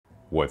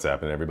What's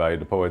happening, everybody?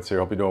 The Poets here.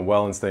 Hope you're doing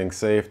well and staying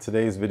safe.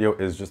 Today's video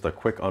is just a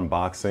quick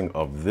unboxing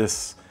of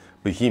this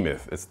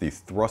behemoth. It's the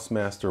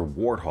Thrustmaster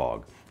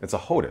Warthog. It's a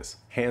HOTAS,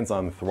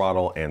 hands-on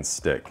throttle and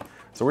stick.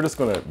 So we're just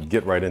gonna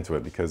get right into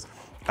it because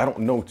I don't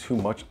know too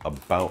much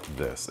about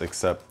this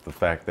except the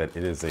fact that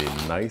it is a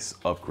nice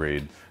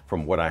upgrade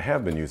from what I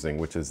have been using,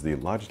 which is the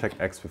Logitech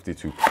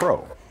X52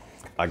 Pro.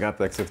 I got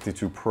the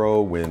X52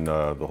 Pro when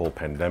the whole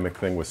pandemic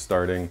thing was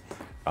starting.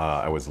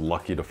 I was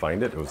lucky to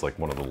find it. It was like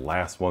one of the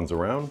last ones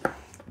around,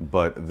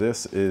 but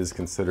this is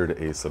considered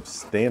a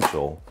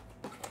substantial,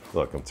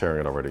 look, I'm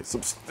tearing it already.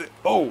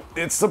 Oh,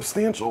 it's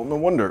substantial, no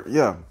wonder.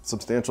 Yeah,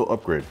 substantial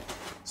upgrade.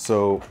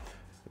 So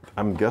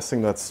I'm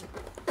guessing that's,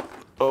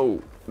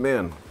 oh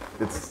man,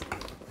 it's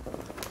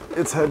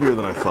heavier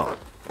than I thought.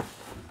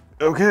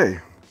 Okay,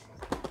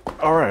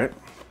 all right.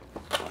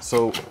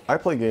 So I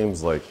play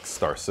games like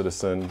Star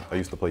Citizen. I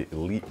used to play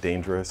Elite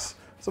Dangerous.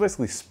 So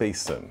basically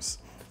space sims.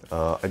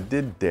 I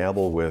did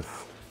dabble with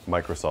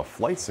Microsoft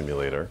Flight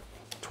Simulator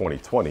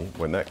 2020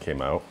 when that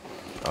came out,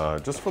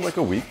 just for like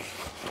a week,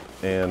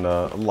 and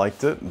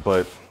liked it,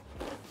 but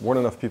weren't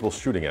enough people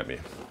shooting at me.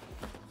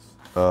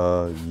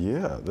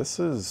 Yeah, this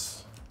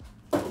is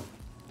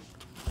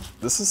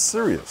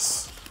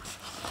serious.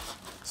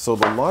 So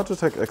the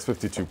Logitech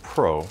X52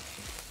 Pro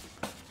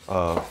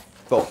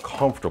felt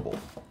comfortable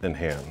in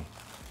hand.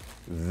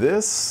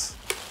 This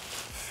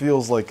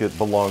feels like it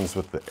belongs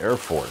with the Air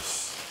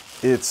Force.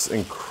 It's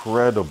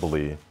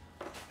incredibly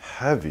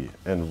heavy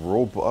and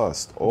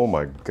robust. Oh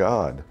my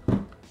God.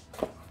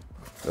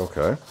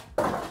 Okay.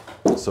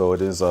 So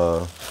it is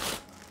old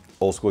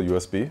school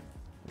USB,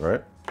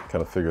 right?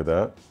 Kind of figured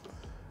that.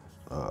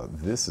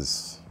 This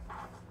is,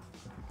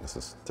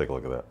 take a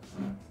look at that.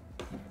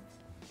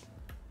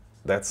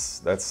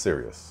 That's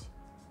serious.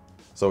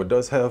 So it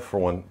does have, for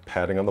one,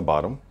 padding on the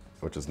bottom,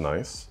 which is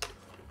nice.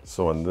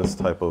 So in this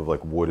type of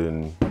like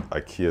wooden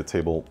IKEA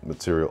table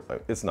material,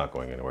 it's not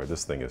going anywhere.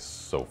 This thing is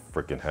so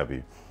freaking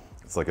heavy.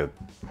 It's like a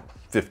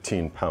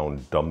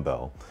 15-pound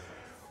dumbbell.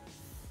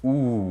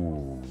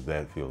 Ooh,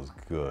 that feels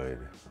good.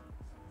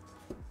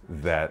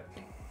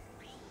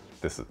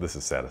 This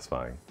is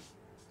satisfying.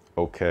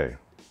 Okay.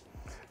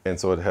 And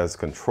so it has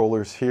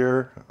controllers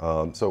here.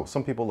 So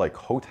some people like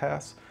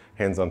HOTAS,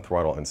 hands-on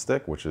throttle and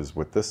stick, which is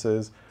what this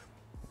is.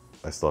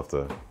 I still have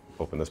to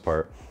open this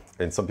part.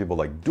 And some people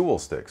like dual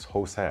sticks,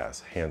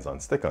 HOTAS, hands-on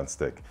stick on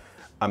stick.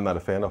 I'm not a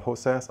fan of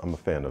HOTAS, I'm a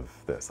fan of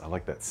this. I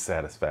like that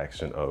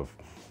satisfaction of,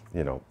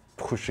 you know,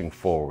 pushing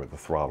forward the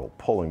throttle,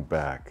 pulling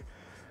back.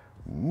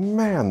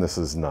 Man, this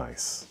is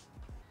nice.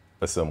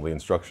 Assembly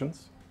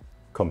instructions.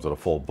 Comes with a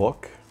full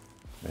book.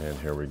 And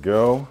here we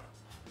go.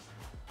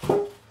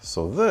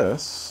 So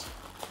this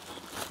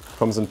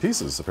comes in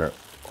pieces, apparently.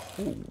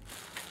 Oh.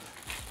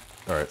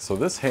 All right, so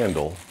this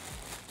handle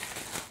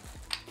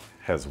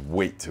has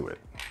weight to it.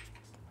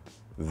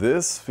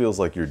 This feels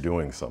like you're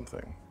doing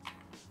something.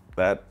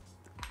 You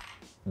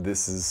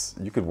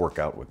could work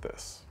out with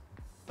this.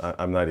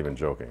 I'm not even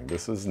joking.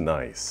 This is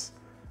nice.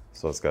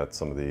 So it's got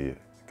some of the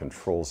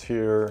controls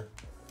here.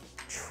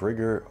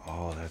 Trigger,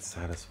 oh, that's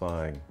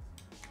satisfying.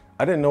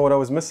 I didn't know what I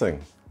was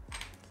missing.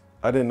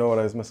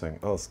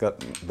 Oh, it's got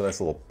the nice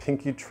little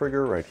pinky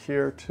trigger right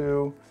here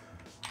too.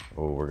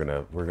 Oh, we're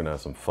gonna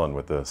have some fun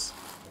with this.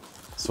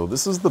 So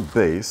this is the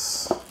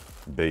base.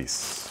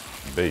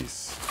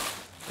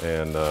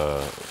 And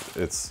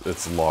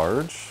it's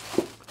large.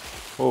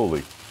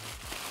 Holy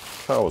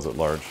cow, is it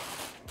large?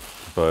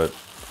 But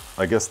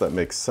I guess that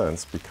makes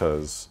sense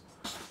because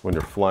when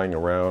you're flying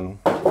around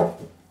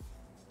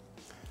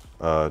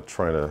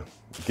trying to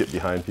get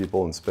behind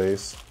people in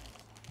space,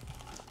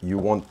 you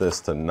want this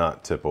to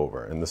not tip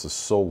over. And this is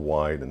so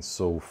wide and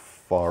so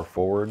far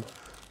forward,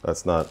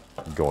 that's not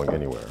going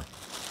anywhere.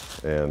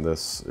 And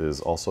this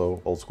is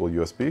also old school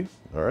USB.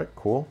 All right,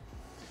 cool.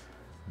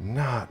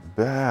 Not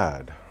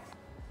bad.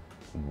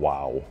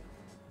 Wow.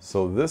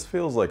 So this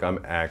feels like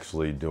I'm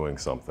actually doing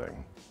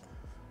something.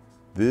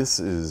 This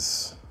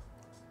is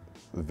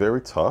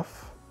very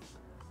tough,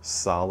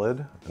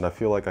 solid, and I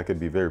feel like I could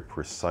be very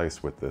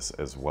precise with this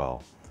as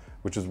well,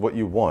 which is what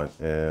you want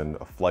in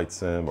a flight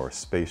sim or a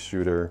space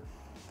shooter.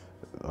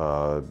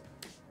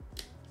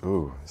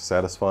 Ooh,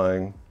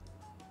 satisfying.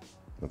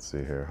 Let's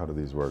see here, how do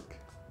these work?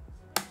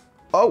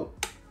 Oh,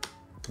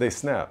 they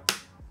snap.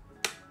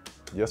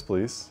 Yes,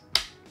 please.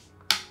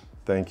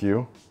 Thank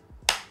you.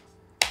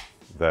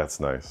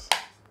 That's nice.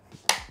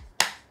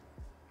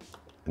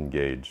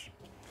 Engage.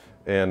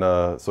 And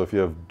so if you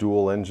have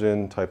dual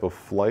engine type of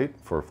flight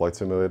for a flight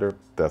simulator,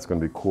 that's going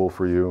to be cool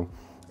for you.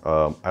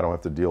 I don't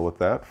have to deal with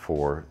that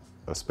for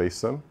a space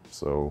sim,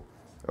 so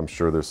I'm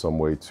sure there's some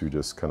way to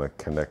just kind of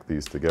connect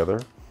these together.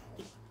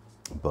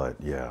 But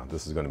yeah,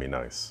 this is going to be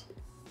nice.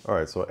 All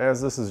right, so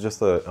as this is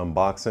just an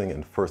unboxing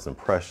and first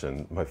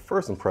impression, my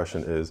first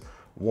impression is,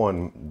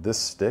 one, this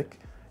stick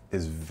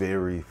is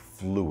very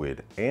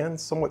fluid and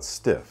somewhat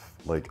stiff.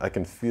 Like I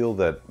can feel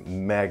that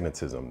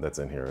magnetism that's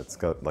in here. It's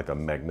got like a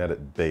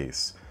magnetic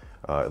base.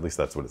 At least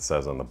that's what it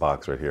says on the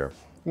box right here.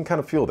 You can kind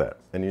of feel that.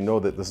 And you know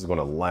that this is going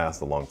to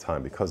last a long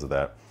time because of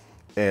that.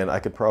 and I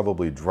could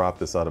probably drop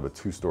this out of a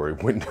 2-story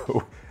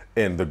window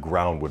and the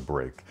ground would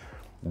break.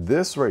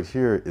 This right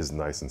here is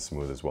nice and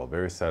smooth as well,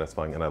 very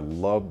satisfying, and I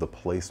love the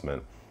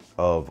placement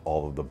of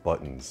all of the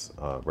buttons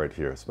right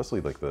here, especially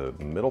like the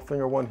middle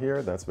finger one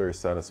here. That's very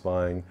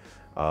satisfying.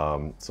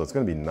 So it's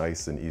going to be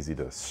nice and easy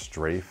to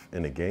strafe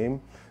in a game,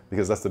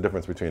 because that's the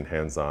difference between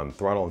hands-on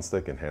throttle and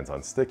stick and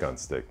hands-on stick on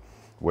stick.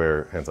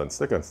 Where hands-on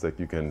stick on stick,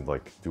 you can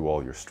like do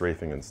all your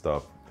strafing and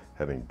stuff,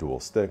 having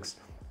dual sticks,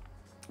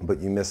 but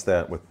you miss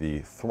that with the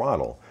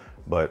throttle.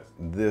 But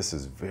this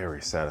is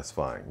very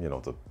satisfying, you know,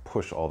 to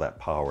push all that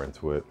power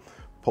into it,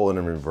 pull it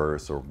in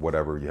reverse or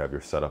whatever you have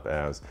your setup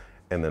as,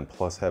 and then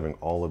plus having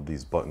all of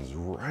these buttons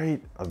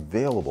right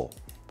available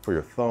for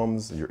your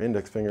thumbs, your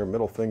index finger,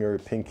 middle finger,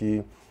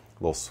 pinky,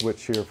 little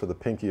switch here for the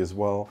pinky as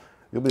well.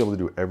 You'll be able to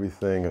do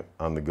everything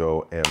on the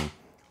go, and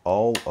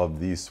all of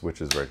these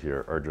switches right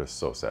here are just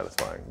so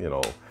satisfying. You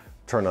know,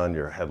 turn on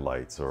your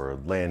headlights or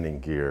landing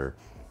gear,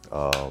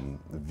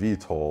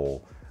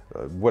 VTOL,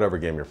 whatever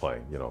game you're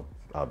playing, you know,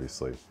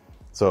 obviously.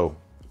 So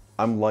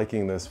I'm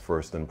liking this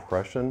first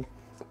impression,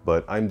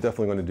 but I'm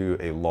definitely going to do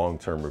a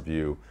long-term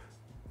review.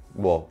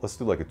 Well, let's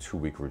do like a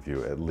 2-week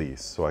review at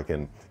least, so I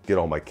can get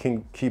all my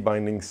key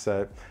bindings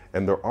set.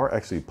 And there are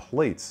actually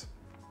plates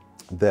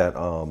that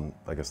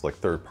I guess like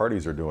third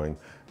parties are doing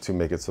to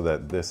make it so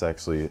that this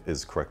actually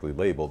is correctly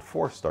labeled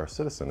for Star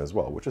Citizen as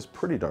well, which is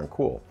pretty darn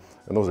cool.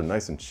 And those are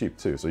nice and cheap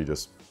too. So you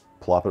just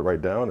plop it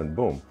right down and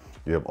boom,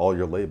 you have all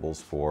your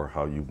labels for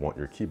how you want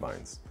your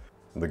keybinds.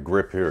 The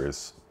grip here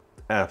is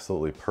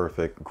absolutely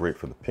perfect, great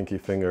for the pinky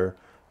finger.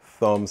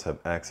 Thumbs have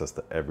access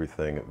to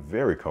everything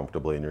very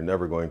comfortably, and you're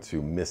never going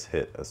to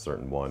mishit a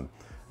certain one.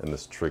 And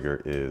this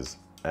trigger is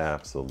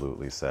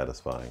absolutely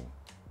satisfying.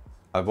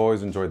 I've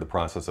always enjoyed the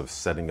process of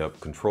setting up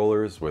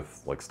controllers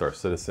with like Star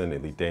Citizen,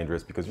 Elite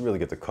Dangerous, because you really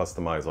get to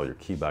customize all your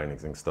key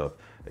bindings and stuff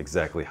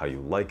exactly how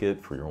you like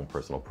it for your own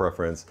personal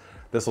preference.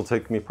 This will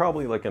take me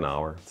probably like an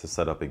hour to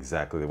set up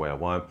exactly the way I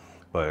want,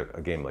 but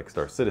a game like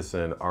Star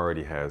Citizen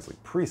already has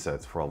like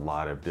presets for a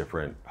lot of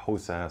different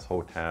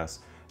HOTAS,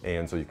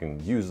 and so you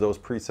can use those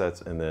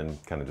presets and then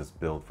kind of just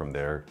build from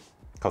there,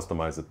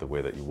 customize it the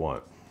way that you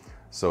want.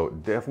 So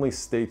definitely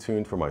stay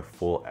tuned for my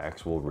full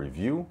actual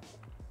review.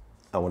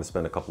 I want to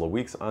spend a couple of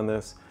weeks on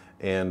this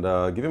and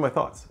give you my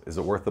thoughts. Is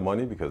it worth the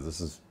money? Because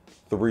this is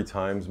 3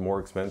 times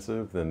more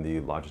expensive than the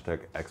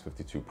Logitech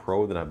X52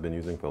 Pro that I've been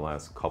using for the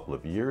last couple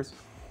of years.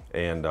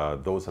 And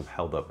those have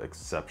held up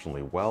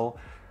exceptionally well.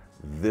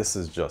 This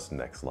is just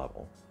next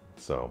level.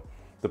 So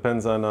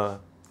depends on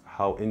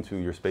how into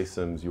your space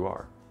sims you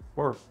are,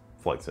 or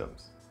flight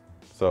sims.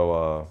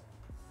 So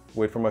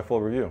wait for my full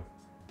review.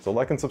 So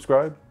like and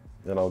subscribe,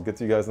 and I'll get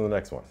to you guys in the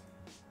next one.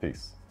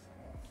 Peace.